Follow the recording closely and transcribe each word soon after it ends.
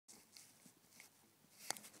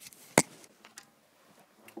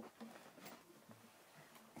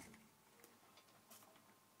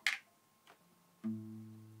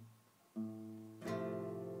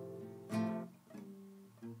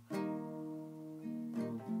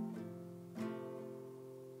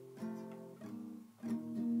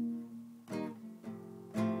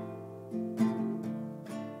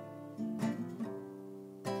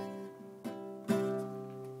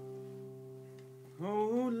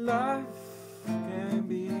life can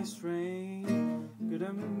be strange, good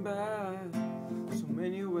and bad, so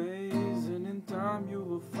many ways, and in time you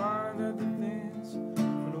will find that the things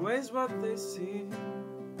are always what they seem.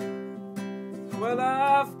 Well,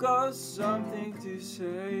 I've got something to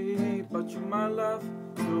say, but you might laugh,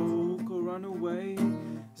 joke or run away,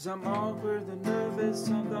 'cause I'm awkward and nervous,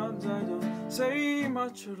 sometimes I don't say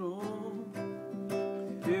much at all.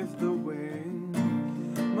 If the wind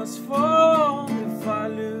must fall, if I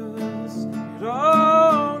lose it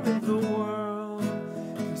all, if the world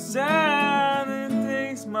comes down and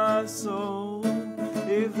takes my soul,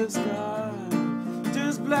 if the sky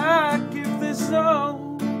turns black, if there's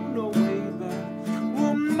no way back,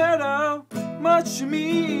 won't matter much to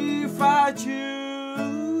me if I choose.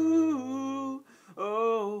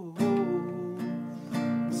 Oh,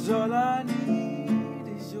 it's all I need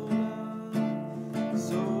is your love.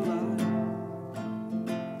 It's all I need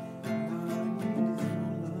is your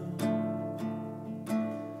love.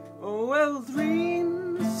 Oh, well,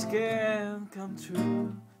 dreams can come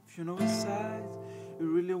true if you know the sides you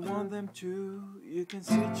really want them to. You can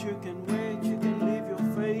sit, you can wait, you can leave your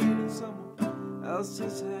fate in someone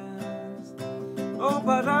else's hands. Oh,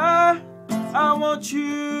 but I want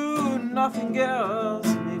you, nothing else.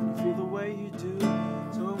 Make me feel the way you do.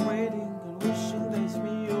 So I'm waiting and wishing that's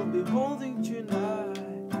me you'll be holding tonight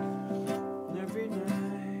and every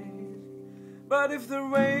night. But if the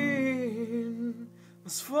rain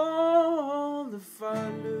must fall, if I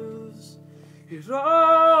lose it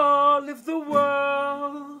all, if the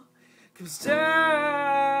world comes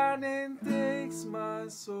down and takes my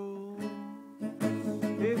soul,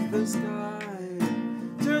 if the sky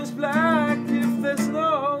turns black, if there's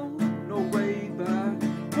no way back,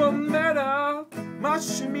 won't matter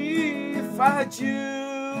much to me if I choose.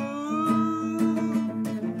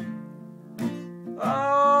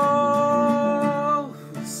 Oh,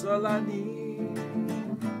 it's all I need.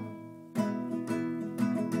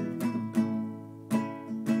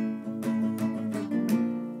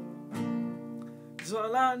 It's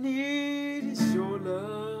all I need is your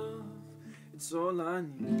love. It's all I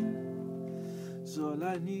need. It's all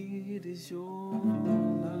I need is your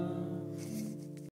love.